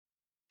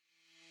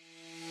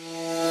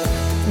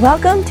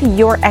Welcome to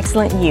Your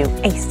Excellent You,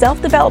 a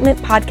self-development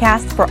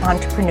podcast for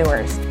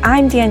entrepreneurs.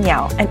 I'm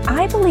Danielle, and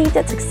I believe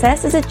that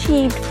success is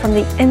achieved from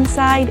the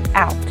inside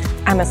out.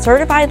 I'm a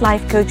certified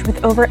life coach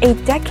with over a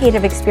decade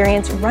of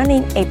experience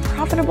running a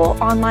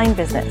profitable online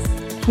business.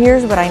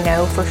 Here's what I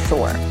know for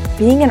sure.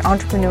 Being an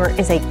entrepreneur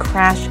is a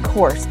crash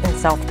course in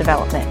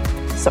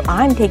self-development. So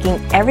I'm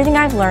taking everything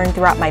I've learned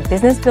throughout my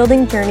business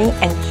building journey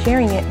and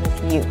sharing it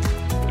with you.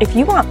 If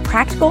you want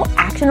practical,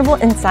 actionable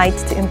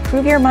insights to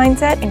improve your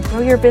mindset and grow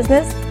your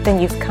business, then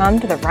you've come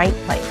to the right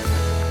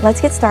place.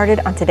 Let's get started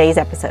on today's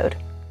episode.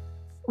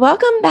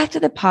 Welcome back to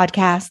the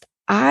podcast.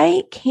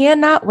 I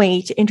cannot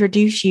wait to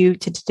introduce you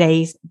to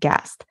today's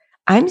guest.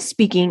 I'm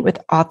speaking with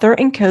author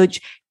and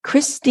coach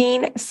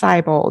Christine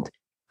Seibold.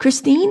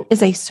 Christine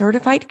is a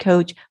certified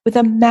coach with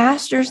a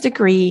master's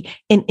degree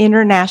in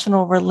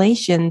international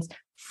relations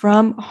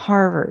from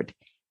Harvard.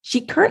 She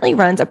currently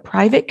runs a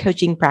private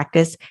coaching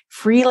practice,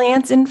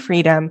 Freelance and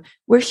Freedom,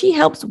 where she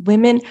helps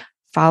women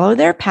follow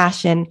their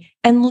passion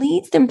and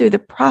leads them through the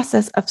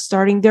process of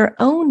starting their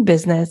own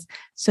business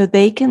so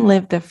they can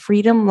live the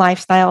freedom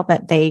lifestyle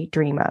that they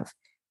dream of.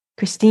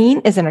 Christine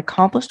is an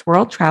accomplished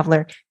world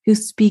traveler who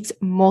speaks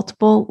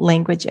multiple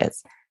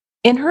languages.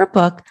 In her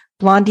book,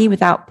 Blondie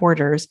Without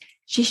Borders,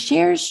 she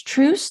shares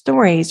true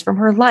stories from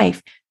her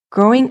life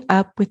growing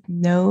up with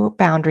no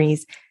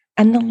boundaries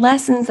and the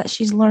lessons that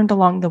she's learned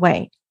along the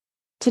way.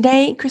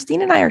 Today,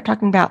 Christine and I are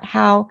talking about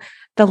how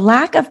the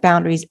lack of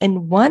boundaries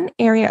in one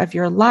area of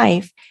your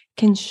life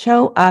can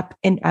show up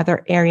in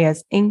other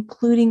areas,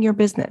 including your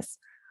business.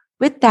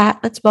 With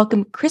that, let's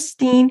welcome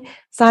Christine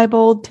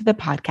Seibold to the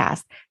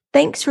podcast.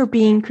 Thanks for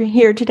being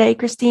here today,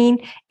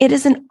 Christine. It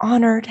is an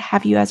honor to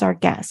have you as our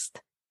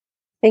guest.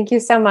 Thank you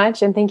so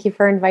much. And thank you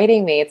for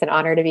inviting me. It's an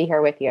honor to be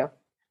here with you.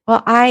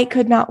 Well, I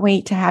could not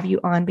wait to have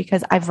you on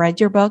because I've read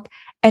your book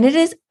and it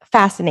is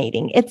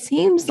fascinating. It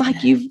seems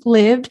like you've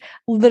lived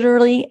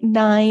literally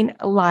 9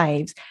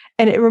 lives.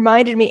 And it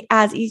reminded me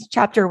as each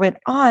chapter went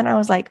on, I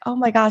was like, oh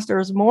my gosh,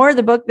 there's more.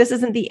 The book, this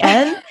isn't the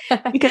end,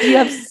 because you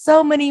have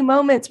so many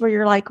moments where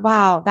you're like,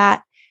 wow,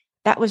 that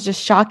was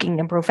just shocking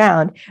and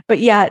profound. But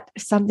yet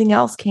something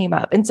else came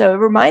up. And so it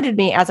reminded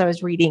me as I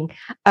was reading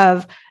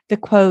of the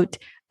quote,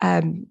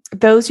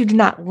 those who do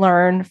not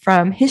learn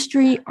from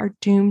history are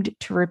doomed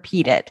to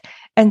repeat it.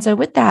 And so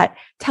with that,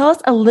 tell us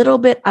a little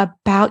bit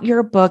about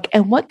your book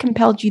and what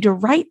compelled you to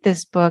write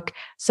this book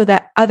so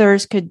that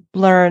others could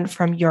learn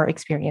from your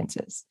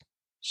experiences.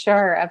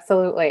 Sure,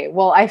 absolutely.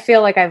 Well, I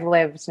feel like I've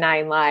lived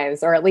 9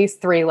 lives, or at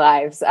least 3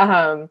 lives.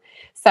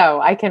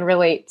 So I can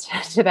relate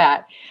to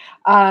that.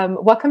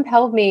 What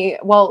compelled me?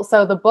 Well,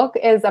 so the book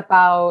is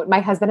about my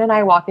husband and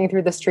I walking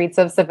through the streets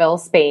of Seville,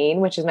 Spain,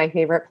 which is my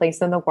favorite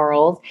place in the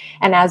world.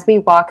 And as we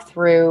walk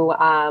through,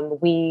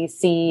 we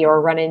see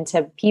or run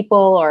into people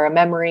or a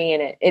memory,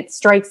 and it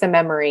strikes a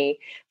memory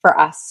for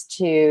us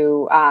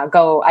to I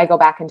go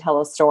back and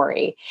tell a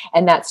story.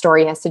 And that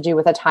story has to do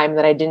with a time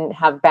that I didn't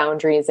have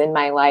boundaries in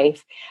my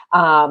life.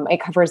 It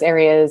covers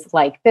areas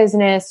like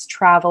business,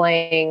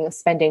 traveling,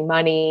 spending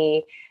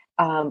money,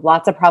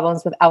 lots of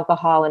problems with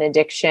alcohol and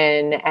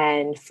addiction,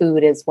 and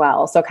food as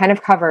well. So it kind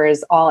of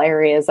covers all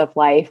areas of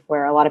life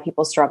where a lot of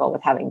people struggle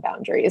with having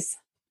boundaries.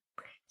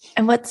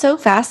 And what's so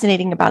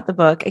fascinating about the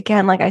book,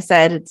 again, like I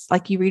said, it's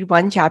like you read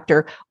one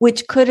chapter,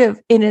 which could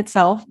have in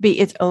itself be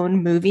its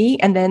own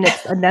movie, and then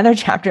it's another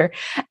chapter.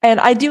 And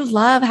I do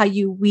love how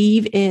you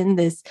weave in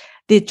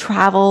the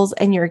travels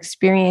and your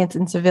experience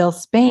in Seville,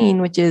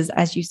 Spain, which is,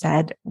 as you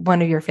said,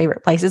 one of your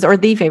favorite places or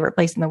the favorite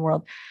place in the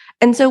world.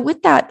 And so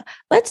with that,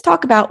 let's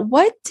talk about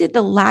what did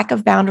the lack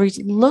of boundaries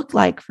look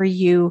like for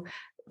you?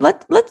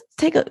 Let's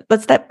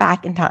step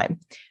back in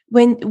time.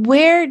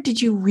 Where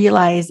did you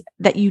realize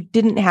that you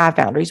didn't have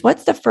boundaries?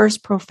 What's the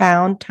first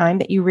profound time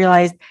that you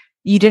realized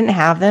you didn't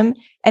have them?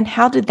 And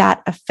how did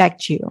that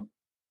affect you?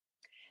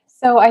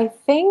 So I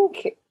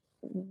think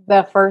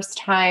the first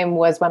time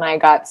was when I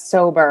got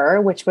sober,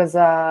 which was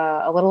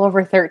a little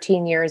over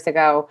 13 years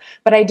ago,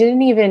 but I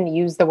didn't even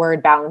use the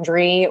word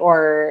boundary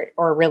or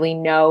really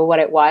know what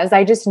it was.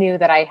 I just knew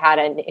that I had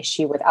an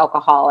issue with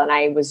alcohol and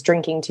I was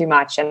drinking too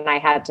much and I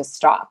had to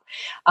stop.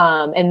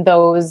 And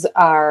those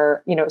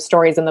are,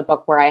 stories in the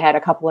book where I had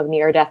a couple of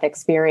near-death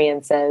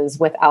experiences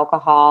with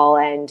alcohol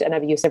and an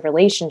abusive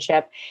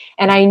relationship.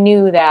 And I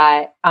knew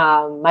that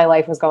my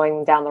life was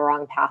going down the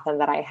wrong path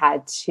and that I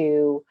had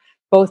to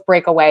both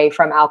break away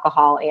from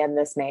alcohol and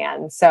this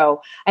man.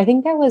 So I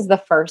think that was the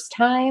first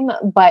time,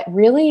 but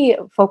really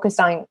focused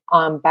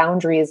on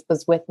boundaries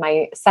was with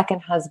my second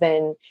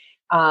husband,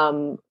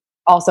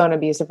 also an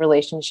abusive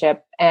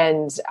relationship.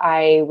 And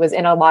I was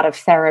in a lot of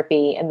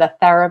therapy, and the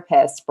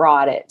therapist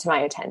brought it to my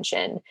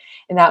attention.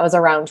 And that was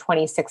around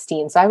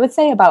 2016. So I would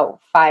say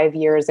about 5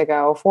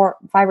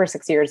 or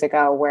 6 years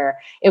ago, where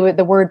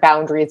the word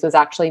boundaries was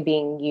actually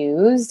being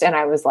used. And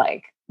I was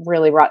like,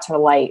 really brought to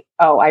light,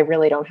 oh, I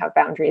really don't have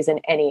boundaries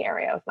in any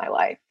area of my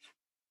life.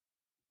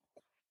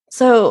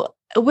 So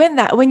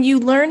when you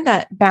learned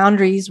that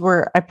boundaries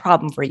were a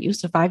problem for you,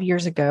 so 5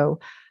 years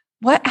ago,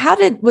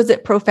 was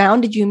it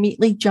profound? Did you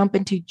immediately jump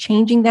into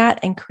changing that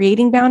and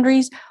creating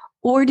boundaries?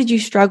 or did you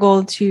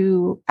struggle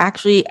to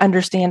actually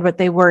understand what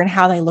they were and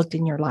how they looked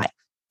in your life?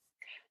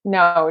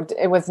 No,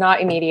 it was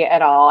not immediate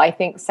at all. I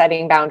think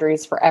setting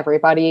boundaries for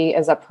everybody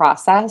is a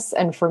process,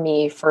 and for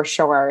me, for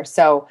sure.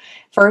 So,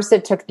 first,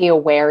 it took the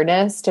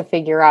awareness to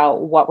figure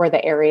out what were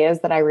the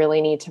areas that I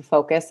really need to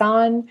focus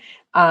on,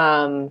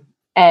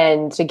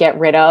 and to get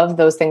rid of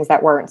those things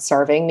that weren't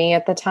serving me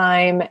at the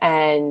time,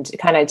 and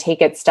kind of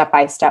take it step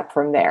by step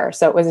from there.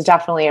 So, it was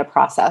definitely a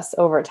process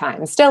over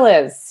time. Still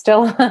is,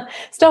 still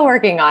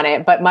working on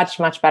it, but much,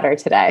 much better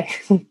today.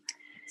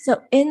 So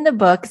in the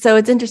book, so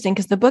it's interesting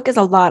because the book is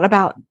a lot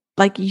about,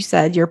 like you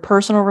said, your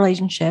personal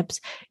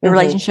relationships, your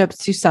relationships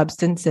to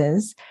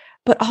substances,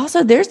 but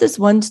also there's this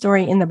one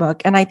story in the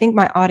book. And I think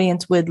my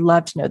audience would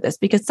love to know this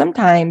because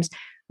sometimes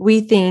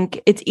we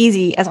think it's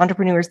easy as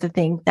entrepreneurs to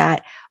think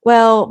that,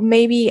 well,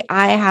 maybe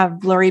I have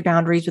blurry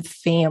boundaries with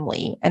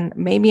family and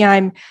maybe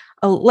I'll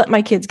let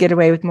my kids get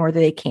away with more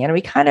than they can. And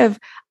we kind of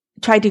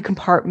try to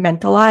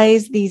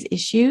compartmentalize these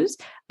issues.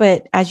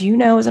 But as you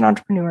know, as an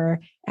entrepreneur,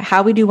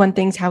 how we do one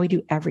thing is how we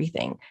do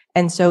everything.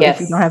 And so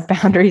if we don't have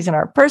boundaries in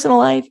our personal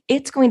life,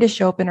 it's going to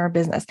show up in our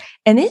business.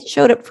 And it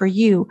showed up for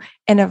you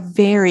in a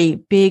very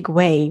big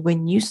way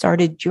when you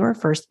started your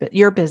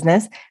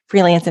business,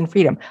 Freelance and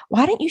Freedom.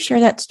 Why don't you share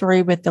that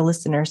story with the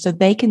listener so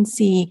they can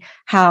see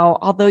how,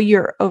 although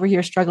you're over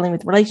here struggling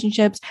with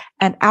relationships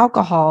and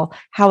alcohol,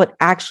 how it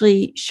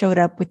actually showed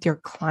up with your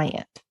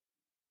client?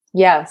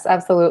 Yes,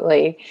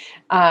 absolutely.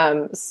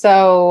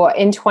 So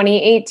in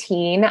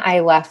 2018,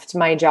 I left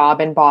my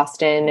job in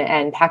Boston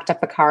and packed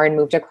up the car and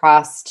moved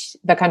across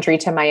the country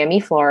to Miami,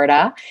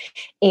 Florida.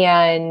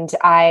 And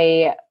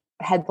I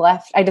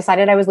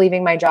decided I was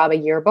leaving my job a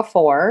year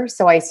before.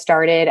 So I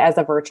started as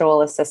a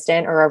virtual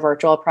assistant or a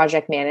virtual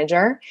project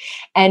manager.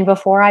 And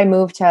before I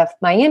moved to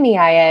Miami,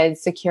 I had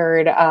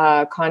secured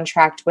a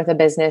contract with a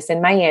business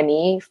in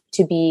Miami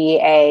to be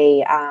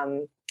a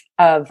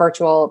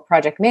virtual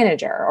project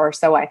manager, or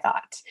so I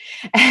thought.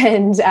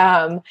 And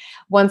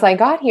once I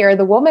got here,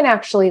 the woman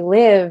actually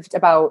lived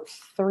about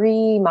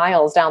 3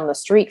 miles down the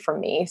street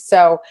from me.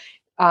 So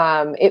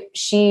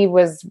she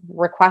was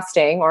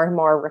requesting, or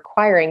more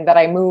requiring, that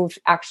I move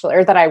actually,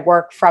 or that I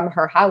work from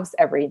her house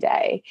every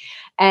day.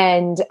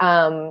 And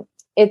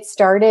it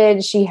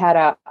started, she had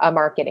a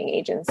marketing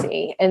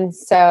agency. And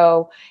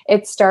so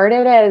it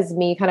started as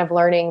me kind of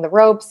learning the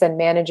ropes and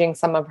managing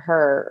some of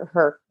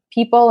her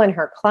people and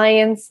her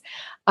clients.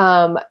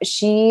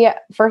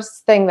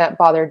 First thing that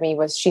bothered me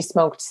was she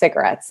smoked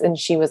cigarettes, and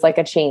she was like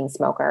a chain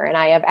smoker, and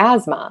I have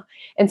asthma.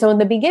 And so in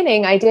the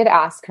beginning, I did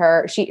ask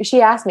her,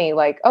 she asked me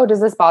like, "Oh, does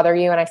this bother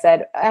you?" And I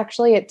said,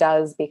 "Actually, it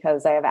does,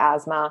 because I have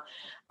asthma."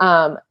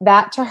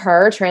 That to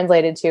her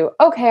translated to,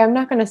 "Okay, I'm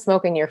not going to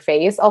smoke in your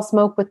face. I'll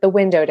smoke with the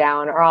window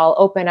down, or I'll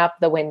open up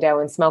the window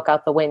and smoke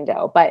out the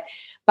window." But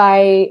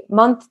by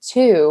month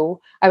 2,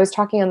 I was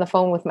talking on the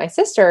phone with my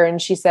sister, and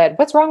she said,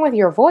 "What's wrong with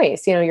your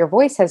voice? Your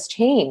voice has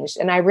changed."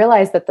 And I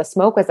realized that the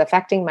smoke was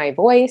affecting my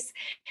voice,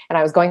 and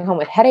I was going home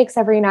with headaches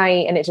every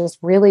night, and it just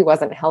really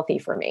wasn't healthy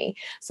for me.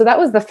 So that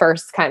was the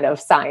first kind of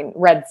sign,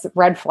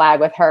 red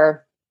flag with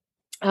her.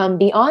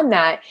 Beyond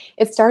that,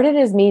 it started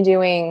as me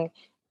doing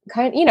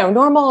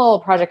normal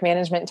project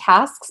management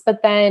tasks,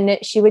 but then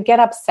she would get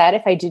upset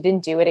if I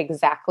didn't do it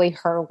exactly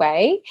her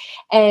way.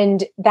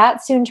 And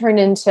that soon turned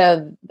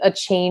into a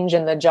change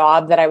in the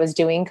job that I was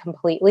doing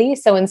completely.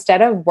 So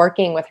instead of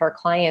working with her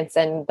clients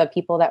and the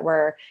people that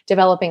were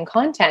developing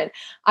content,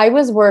 I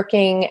was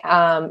working,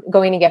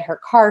 going to get her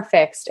car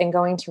fixed and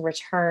going to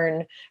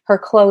return her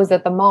clothes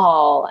at the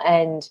mall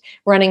and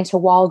running to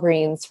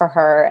Walgreens for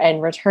her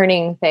and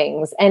returning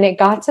things. And it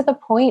got to the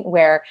point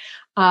where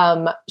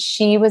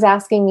she was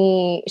asking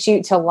me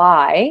to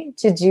lie,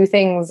 to do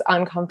things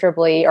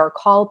uncomfortably, or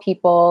call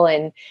people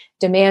and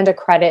demand a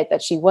credit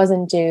that she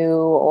wasn't due,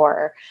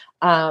 or,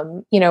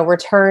 demand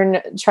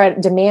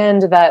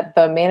that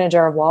the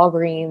manager of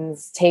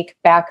Walgreens take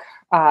back,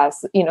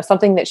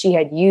 something that she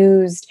had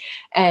used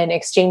and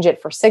exchange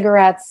it for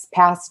cigarettes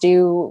past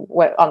due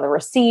on the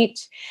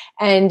receipt.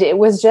 And it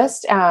was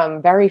just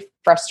very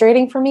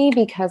frustrating for me,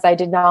 because I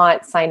did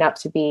not sign up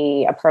to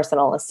be a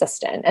personal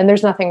assistant. And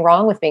there's nothing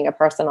wrong with being a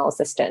personal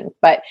assistant,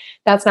 but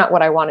that's not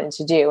what I wanted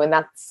to do. And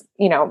that's,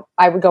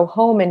 I would go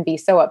home and be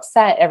so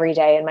upset every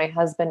day. And my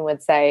husband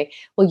would say,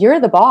 "Well,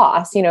 you're the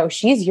boss,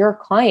 she's your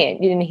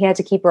client." And he had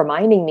to keep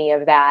reminding me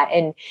of that.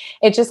 And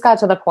it just got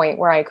to the point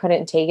where I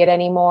couldn't take it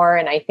anymore.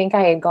 And I think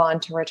I had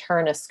gone to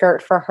return a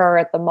skirt for her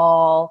at the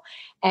mall,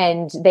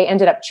 and they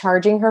ended up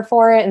charging her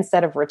for it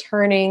instead of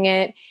returning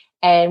it.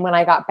 And when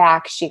I got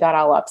back, she got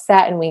all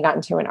upset, and we got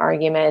into an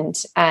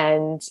argument.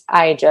 And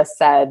I just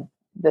said,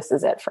 "This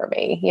is it for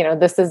me.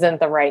 This isn't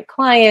the right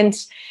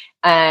client."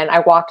 And I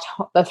walked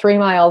the 3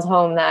 miles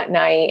home that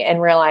night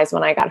and realized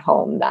when I got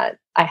home that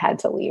I had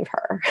to leave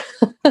her.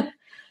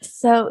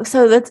 So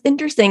that's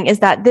interesting, is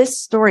that this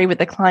story with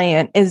the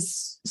client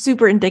is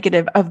super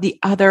indicative of the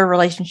other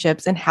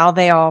relationships and how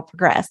they all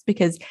progress,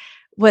 because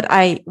when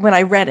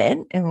I read it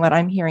and what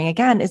I'm hearing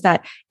again is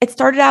that it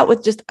started out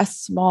with just a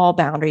small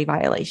boundary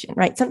violation,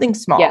 right? Something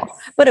small, Yes.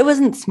 but it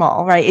wasn't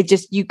small, right? It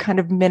just, you kind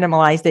of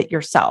minimalized it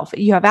yourself.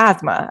 You have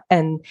asthma.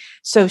 And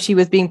so she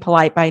was being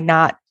polite by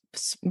not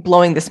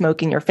blowing the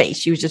smoke in your face.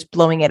 She was just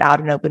blowing it out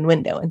an open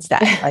window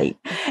instead, right?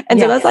 And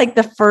so that's like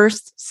the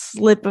first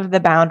slip of the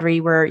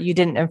boundary where you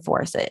didn't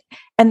enforce it.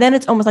 And then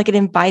it's almost like it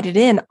invited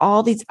in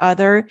all these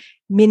other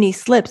mini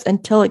slips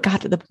until it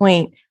got to the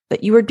point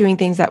that you were doing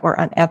things that were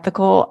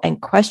unethical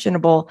and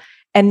questionable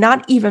and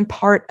not even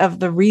part of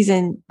the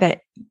reason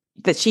that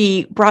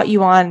she brought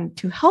you on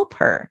to help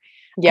her.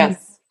 Yes.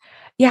 And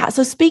yeah.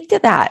 So speak to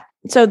that.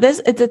 So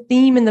it's a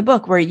theme in the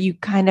book where you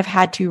kind of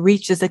had to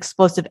reach this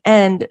explosive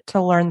end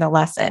to learn the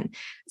lesson.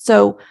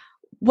 So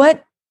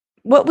what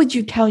would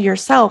you tell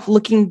yourself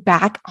looking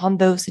back on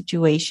those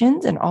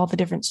situations and all the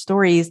different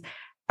stories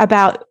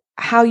about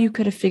how you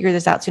could have figured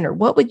this out sooner?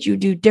 What would you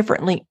do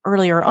differently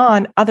earlier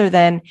on other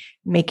than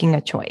making a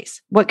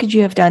choice? What could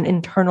you have done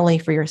internally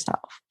for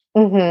yourself?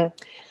 Mm-hmm.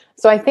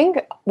 So I think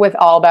with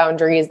all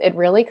boundaries, it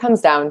really comes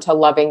down to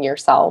loving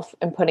yourself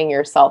and putting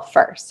yourself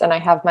first. And I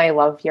have my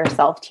Love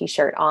Yourself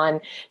t-shirt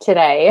on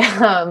today.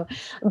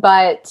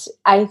 But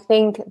I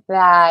think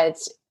that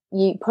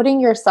putting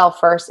yourself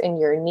first and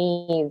your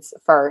needs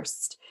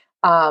first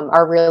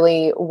are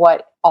really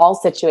what all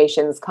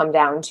situations come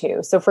down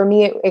to. So for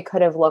me, it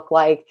could have looked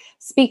like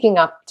speaking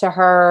up to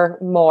her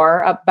more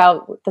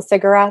about the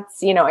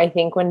cigarettes. I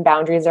think when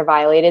boundaries are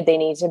violated, it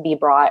needs to be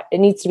brought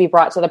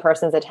to the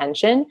person's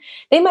attention.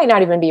 They might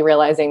not even be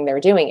realizing they're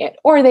doing it,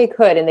 or they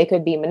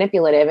could be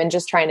manipulative and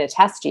just trying to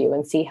test you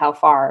and see how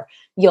far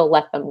you'll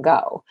let them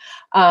go.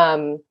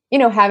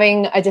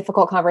 Having a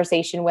difficult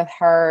conversation with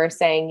her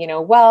saying,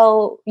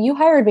 well, you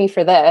hired me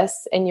for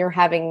this and you're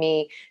having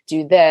me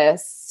do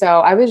this. So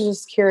I was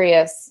just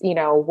curious,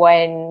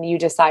 when you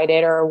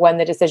decided or when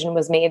the decision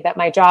was made that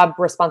my job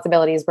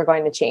responsibilities were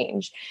going to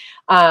change.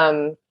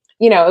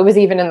 It was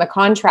even in the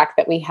contract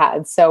that we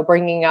had. So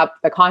bringing up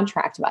the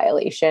contract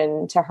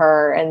violation to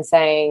her and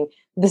saying,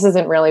 this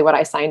isn't really what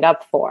I signed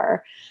up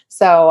for.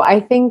 So I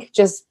think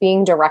just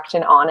being direct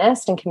and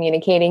honest and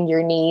communicating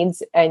your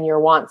needs and your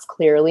wants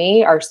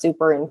clearly are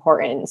super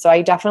important. So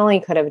I definitely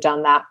could have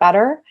done that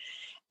better.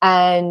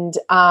 And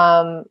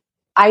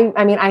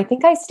I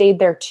think I stayed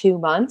there 2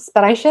 months,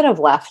 but I should have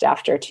left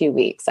after 2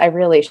 weeks. I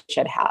really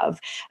should have.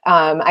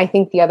 I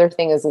think the other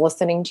thing is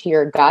listening to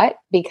your gut,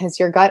 because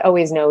your gut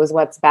always knows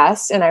what's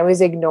best. And I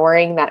was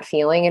ignoring that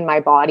feeling in my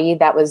body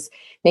that was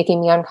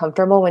making me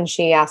uncomfortable when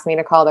she asked me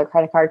to call their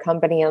credit card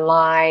company and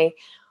lie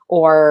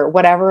or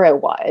whatever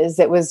it was.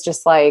 It was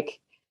just like,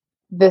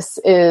 this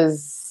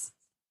is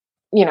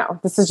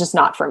just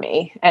not for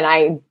me. And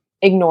I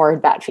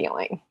ignored that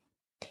feeling.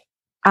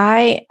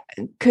 I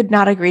could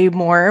not agree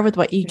more with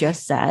what you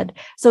just said.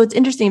 So it's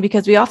interesting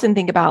because we often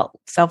think about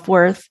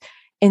self-worth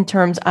in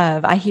terms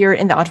of, I hear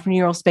in the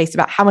entrepreneurial space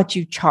about how much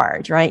you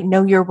charge, right?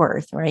 Know your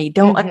worth, right?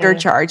 Don't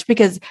undercharge,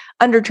 because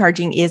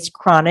undercharging is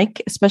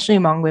chronic, especially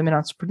among women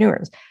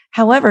entrepreneurs.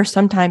 However,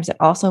 sometimes it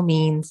also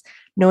means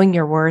knowing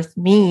your worth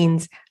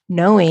means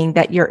knowing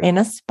that you're in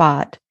a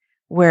spot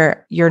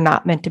where you're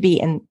not meant to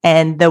be.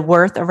 And the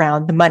worth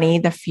around the money,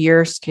 the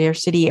fear,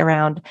 scarcity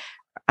around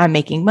I'm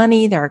making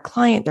money, they're a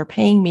client, they're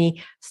paying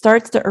me,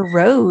 starts to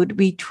erode.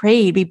 We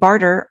trade, we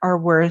barter our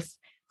worth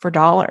for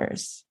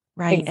dollars,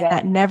 right? Exactly. And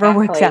that never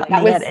works out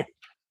in the end.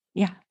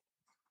 Yeah.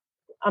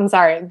 I'm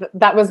sorry.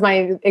 That was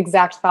my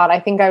exact thought. I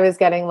think I was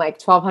getting like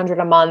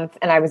 $1,200 a month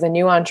and I was a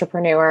new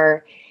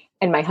entrepreneur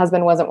and my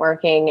husband wasn't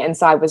working. And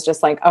so I was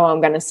just like, oh, I'm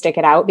going to stick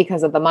it out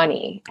because of the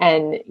money.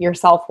 And your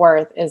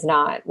self-worth is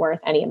not worth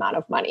any amount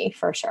of money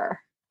for sure.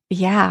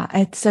 Yeah,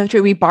 it's so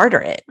true. We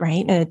barter it,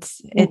 right? And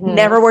it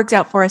never works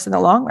out for us in the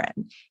long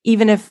run.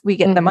 Even if we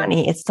get the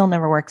money, it still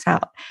never works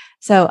out.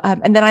 So,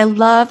 and then I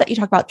love that you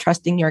talk about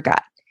trusting your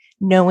gut,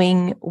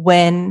 knowing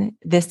when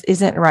this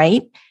isn't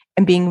right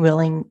and being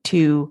willing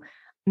to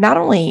not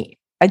only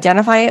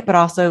identify it, but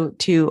also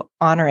to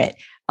honor it.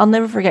 I'll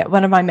never forget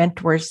one of my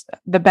mentors,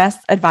 the best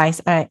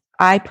advice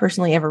I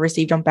personally ever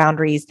received on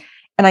boundaries.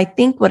 And I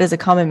think what is a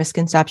common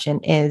misconception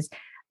is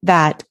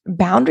that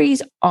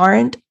boundaries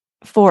aren't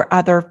for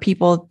other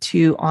people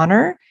to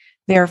honor,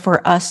 they're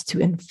for us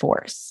to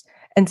enforce.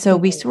 And so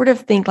we sort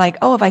of think like,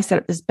 oh, if I set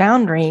up this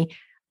boundary,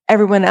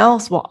 everyone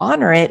else will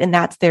honor it and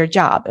that's their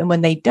job. And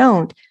when they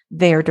don't,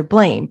 they're to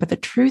blame. But the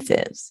truth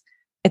is,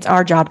 it's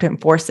our job to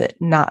enforce it,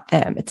 not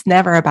them. It's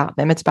never about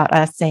them. It's about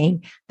us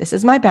saying, this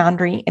is my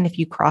boundary. And if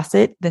you cross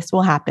it, this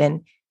will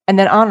happen. And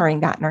then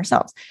honoring that in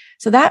ourselves.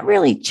 So that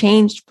really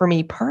changed for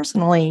me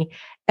personally.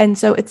 And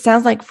so it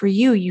sounds like for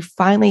you, you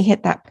finally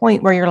hit that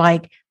point where you're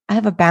like, I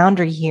have a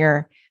boundary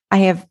here.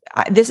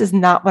 This is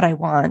not what I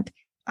want.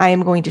 I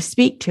am going to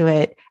speak to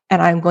it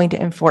and I'm going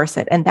to enforce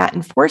it. And that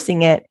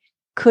enforcing it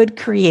could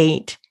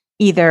create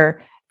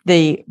either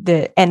the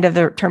end of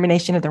the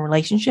termination of the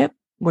relationship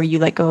where you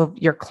let go of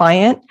your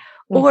client,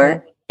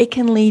 or it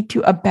can lead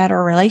to a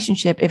better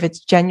relationship if it's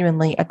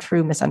genuinely a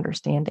true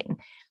misunderstanding.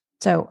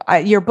 So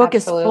your book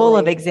is full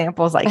of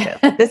examples like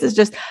this. This is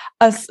just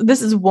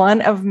this is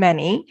one of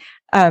many.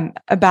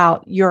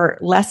 about your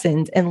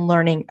lessons and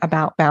learning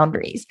about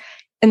boundaries.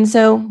 And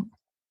so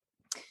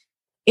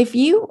if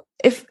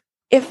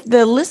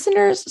the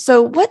listeners,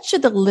 so what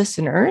should the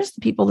listeners,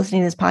 the people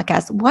listening to this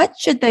podcast, what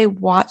should they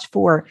watch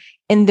for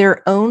in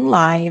their own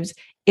lives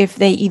if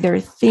they either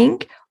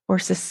think or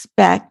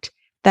suspect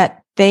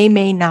that they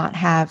may not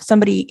have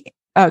somebody,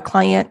 a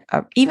client,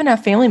 even a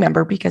family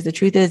member? Because the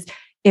truth is,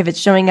 if it's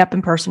showing up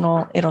in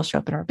personal, it'll show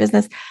up in our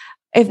business.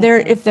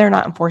 If they're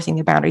not enforcing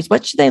their boundaries,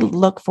 what should they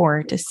look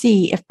for to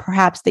see if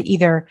perhaps they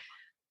either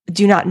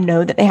do not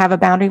know that they have a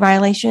boundary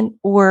violation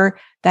or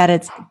that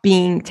it's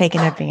being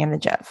taken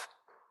advantage of?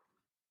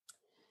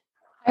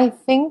 I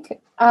think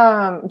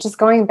just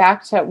going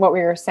back to what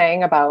we were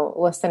saying about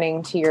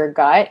listening to your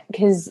gut,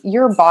 because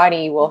your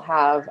body will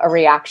have a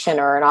reaction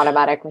or an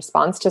automatic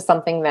response to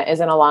something that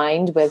isn't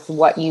aligned with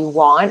what you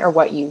want or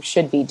what you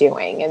should be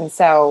doing. And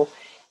so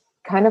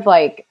kind of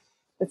like,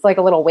 it's like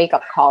a little wake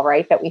up call,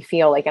 right? That we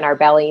feel like in our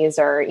bellies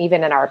or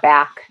even in our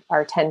back,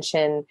 our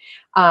tension.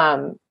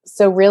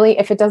 So really,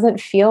 if it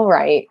doesn't feel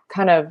right,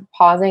 kind of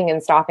pausing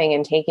and stopping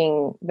and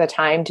taking the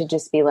time to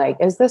just be like,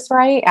 is this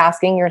right?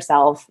 Asking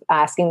yourself,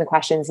 asking the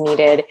questions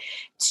needed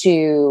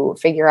to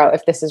figure out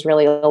if this is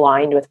really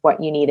aligned with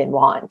what you need and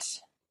want.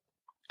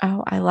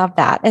 Oh, I love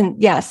that.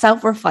 And yeah,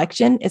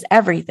 self-reflection is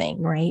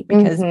everything, right?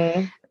 Because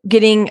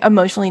getting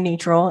emotionally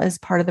neutral is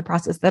part of the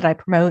process that I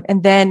promote.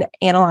 And then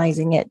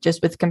analyzing it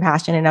just with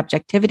compassion and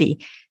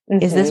objectivity.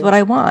 Is this what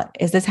I want?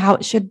 Is this how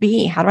it should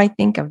be? How do I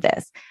think of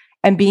this?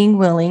 And being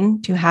willing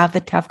to have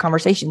the tough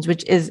conversations,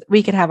 which is,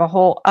 we could have a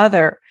whole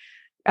other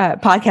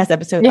podcast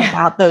episode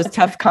about those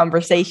tough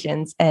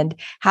conversations and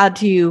how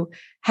to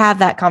have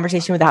that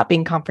conversation without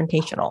being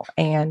confrontational.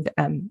 And,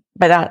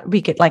 but that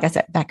we could, like I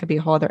said, that could be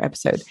a whole other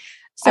episode.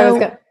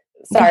 So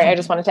I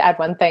just wanted to add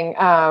one thing.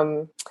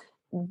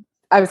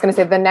 I was going to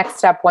say the next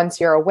step, once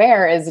you're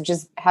aware, is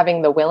just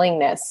having the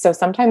willingness. So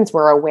sometimes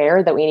we're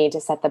aware that we need to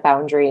set the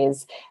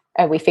boundaries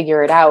and we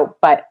figure it out,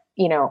 but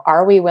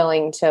are we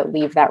willing to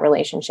leave that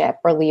relationship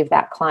or leave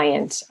that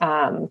client,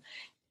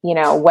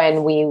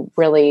 when we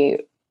really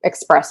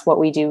express what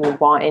we do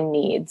want and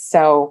need?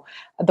 So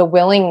the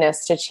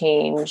willingness to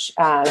change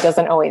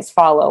doesn't always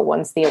follow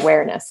once the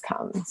awareness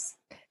comes.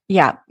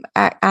 Yeah,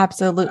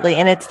 absolutely.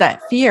 And it's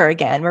that fear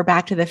again. We're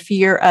back to the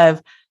fear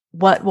of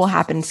what will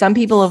happen. Some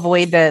people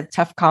avoid the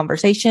tough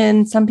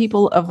conversation. Some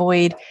people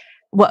avoid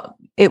what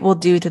it will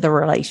do to the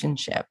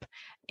relationship.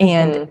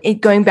 And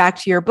going back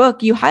to your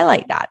book, you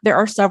highlight that there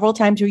are several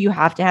times where you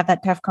have to have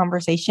that tough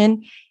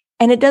conversation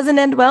and it doesn't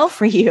end well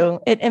for you.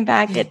 In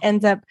fact, it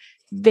ends up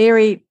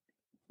very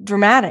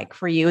dramatic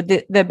for you.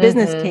 The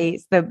business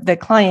case, the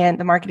client,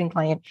 the marketing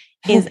client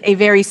is a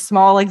very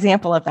small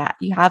example of that.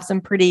 You have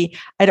some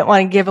I don't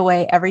want to give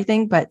away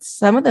everything, but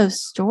some of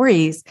those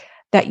stories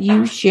that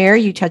you share,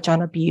 you touch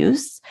on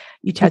abuse,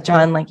 you touch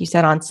on, like you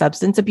said, on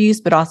substance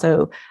abuse, but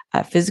also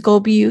physical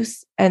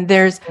abuse. And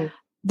there's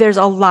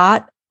a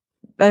lot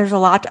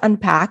to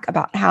unpack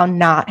about how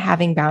not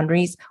having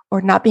boundaries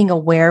or not being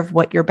aware of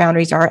what your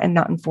boundaries are and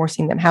not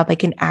enforcing them, how they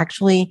can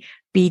actually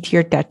be to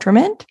your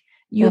detriment.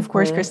 You, of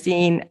course,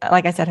 Christine,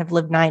 like I said, have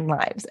lived 9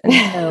 lives.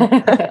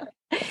 And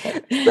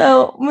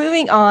so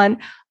moving on,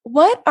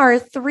 what are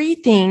 3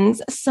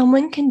 things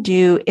someone can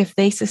do if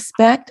they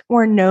suspect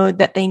or know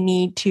that they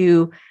need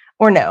to,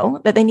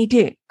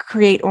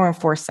 create or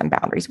enforce some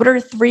boundaries? What are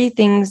 3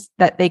 things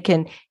that they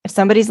can, if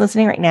somebody's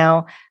listening right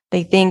now,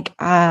 they think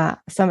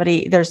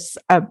there's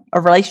a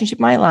relationship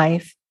in my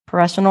life,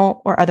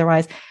 professional or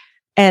otherwise,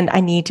 and I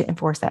need to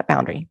enforce that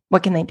boundary.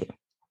 What can they do?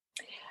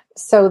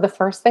 So the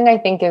first thing I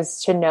think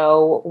is to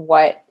know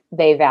what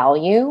they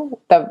value,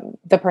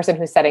 the person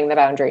who's setting the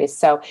boundaries.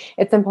 So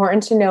it's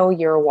important to know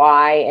your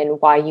why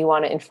and why you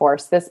want to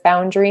enforce this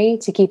boundary,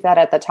 to keep that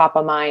at the top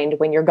of mind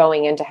when you're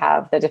going in to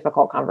have the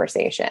difficult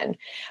conversation.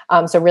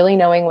 So really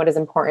knowing what is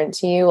important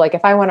to you. Like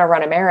if I want to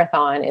run a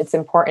marathon, it's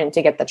important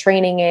to get the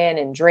training in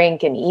and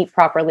drink and eat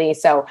properly.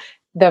 So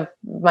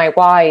my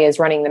why is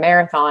running the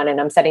marathon,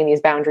 and I'm setting these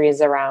boundaries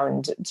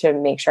around to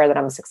make sure that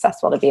I'm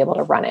successful to be able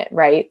to run it.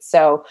 Right.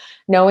 So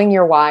knowing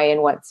your why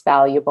and what's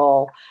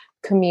valuable,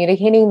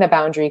 communicating the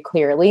boundary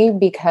clearly,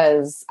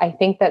 because I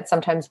think that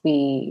sometimes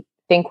we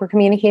think we're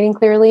communicating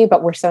clearly,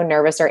 but we're so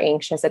nervous or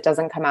anxious, it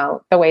doesn't come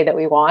out the way that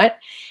we want.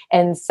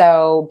 And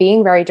so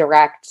being very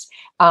direct,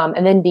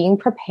 and then being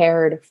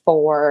prepared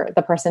for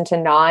the person to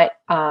not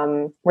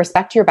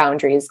respect your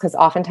boundaries, because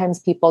oftentimes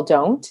people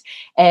don't,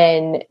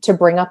 and to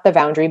bring up the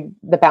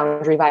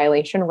boundary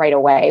violation right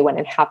away when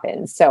it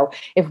happens. So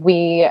if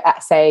we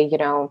say,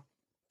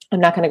 I'm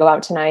not going to go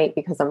out tonight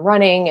because I'm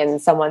running,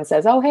 and someone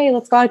says, oh, hey,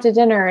 let's go out to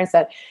dinner, is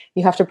that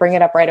you have to bring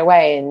it up right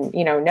away. And,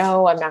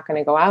 no, I'm not going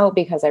to go out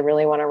because I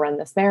really want to run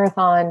this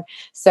marathon.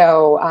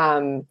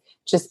 So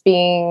just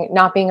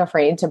not being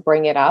afraid to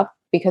bring it up,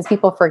 because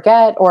people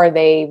forget, or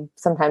they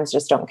sometimes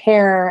just don't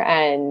care.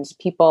 And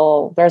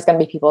there's going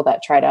to be people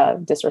that try to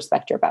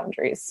disrespect your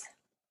boundaries.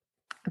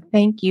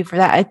 Thank you for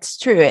that. It's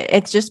true.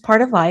 It's just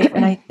part of life.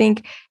 And I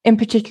think in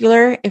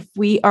particular, if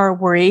we are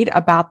worried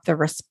about the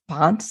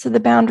response to the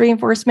boundary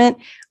enforcement,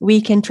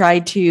 we can try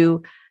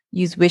to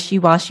use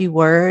wishy-washy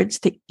words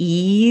to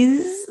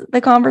ease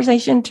the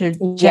conversation,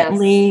 to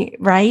gently,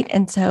 right?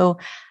 And so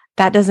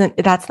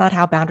that's not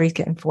how boundaries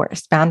get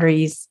enforced.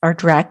 Boundaries are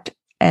direct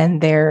and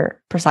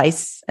they're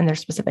precise and they're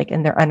specific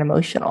and they're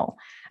unemotional.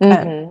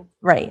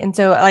 Right. And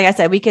so, like I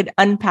said, we could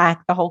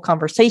unpack the whole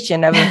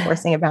conversation of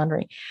enforcing a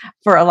boundary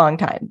for a long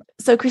time.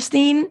 So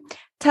Christine,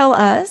 tell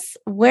us,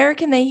 where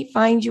can they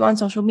find you on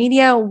social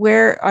media?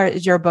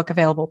 Is your book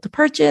available to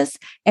purchase?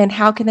 And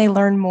how can they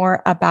learn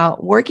more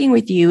about working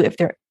with you if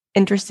they're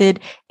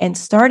interested in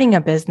starting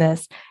a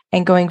business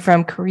and going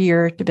from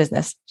career to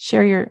business?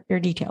 Share your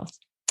details.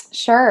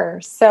 Sure.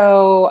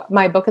 So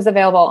my book is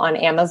available on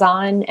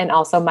Amazon and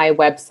also my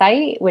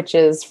website, which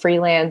is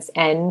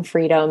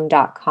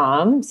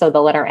freelancendfreedom.com. So the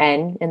letter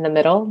N in the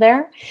middle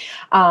there.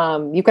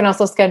 You can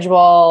also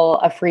schedule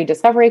a free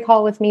discovery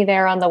call with me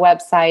there on the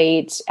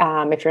website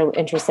if you're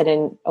interested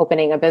in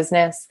opening a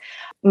business.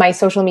 My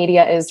social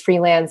media is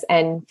Freelance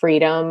and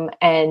Freedom,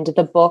 and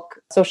the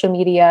book social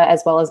media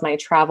as well as my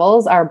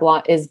travels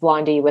is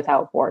Blondie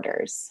Without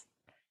Borders.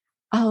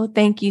 Oh,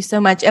 thank you so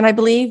much. And I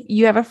believe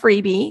you have a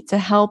freebie to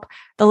help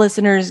the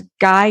listeners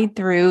guide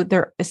through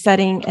their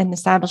setting and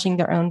establishing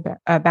their own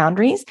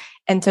boundaries.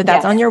 And so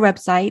that's on your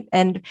website.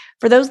 And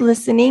for those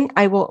listening,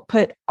 I will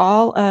put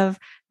all of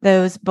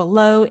those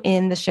below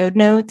in the show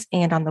notes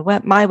and on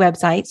my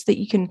website so that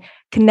you can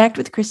connect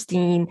with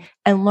Christine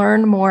and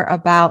learn more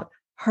about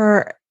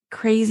her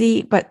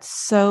crazy, but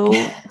so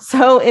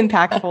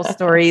impactful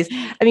stories.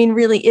 I mean,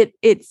 really,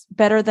 it's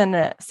better than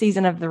a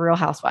season of The Real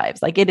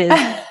Housewives. Like it is,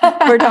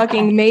 we're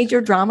talking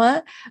major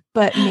drama,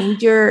 but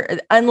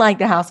unlike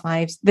The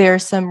Housewives,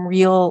 there's some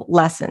real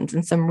lessons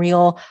and some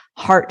real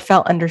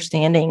heartfelt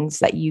understandings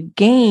that you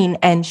gain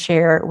and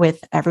share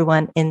with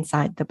everyone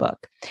inside the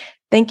book.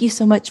 Thank you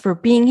so much for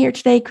being here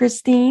today,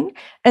 Christine.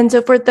 And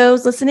so for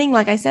those listening,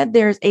 like I said,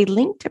 there's a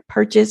link to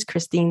purchase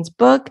Christine's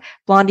book,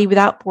 Blondie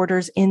Without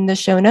Borders, in the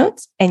show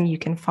notes. And you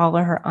can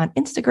follow her on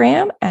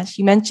Instagram, as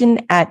she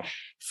mentioned, at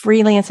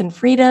Freelance and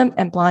Freedom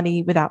and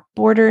Blondie Without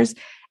Borders.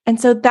 And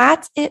so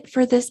that's it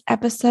for this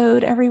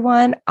episode,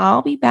 everyone.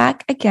 I'll be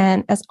back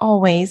again, as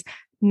always,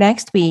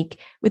 next week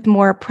with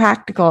more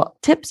practical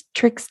tips,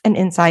 tricks, and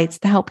insights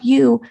to help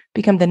you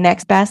become the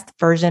next best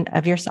version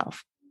of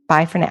yourself.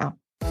 Bye for now.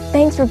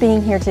 Thanks for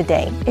being here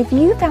today. If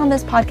you found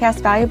this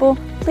podcast valuable,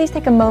 please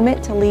take a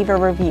moment to leave a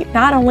review.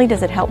 Not only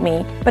does it help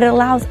me, but it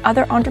allows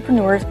other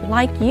entrepreneurs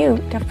like you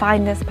to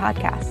find this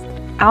podcast.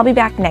 I'll be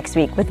back next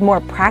week with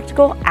more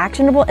practical,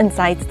 actionable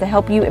insights to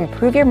help you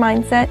improve your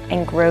mindset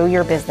and grow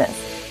your business.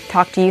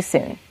 Talk to you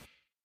soon.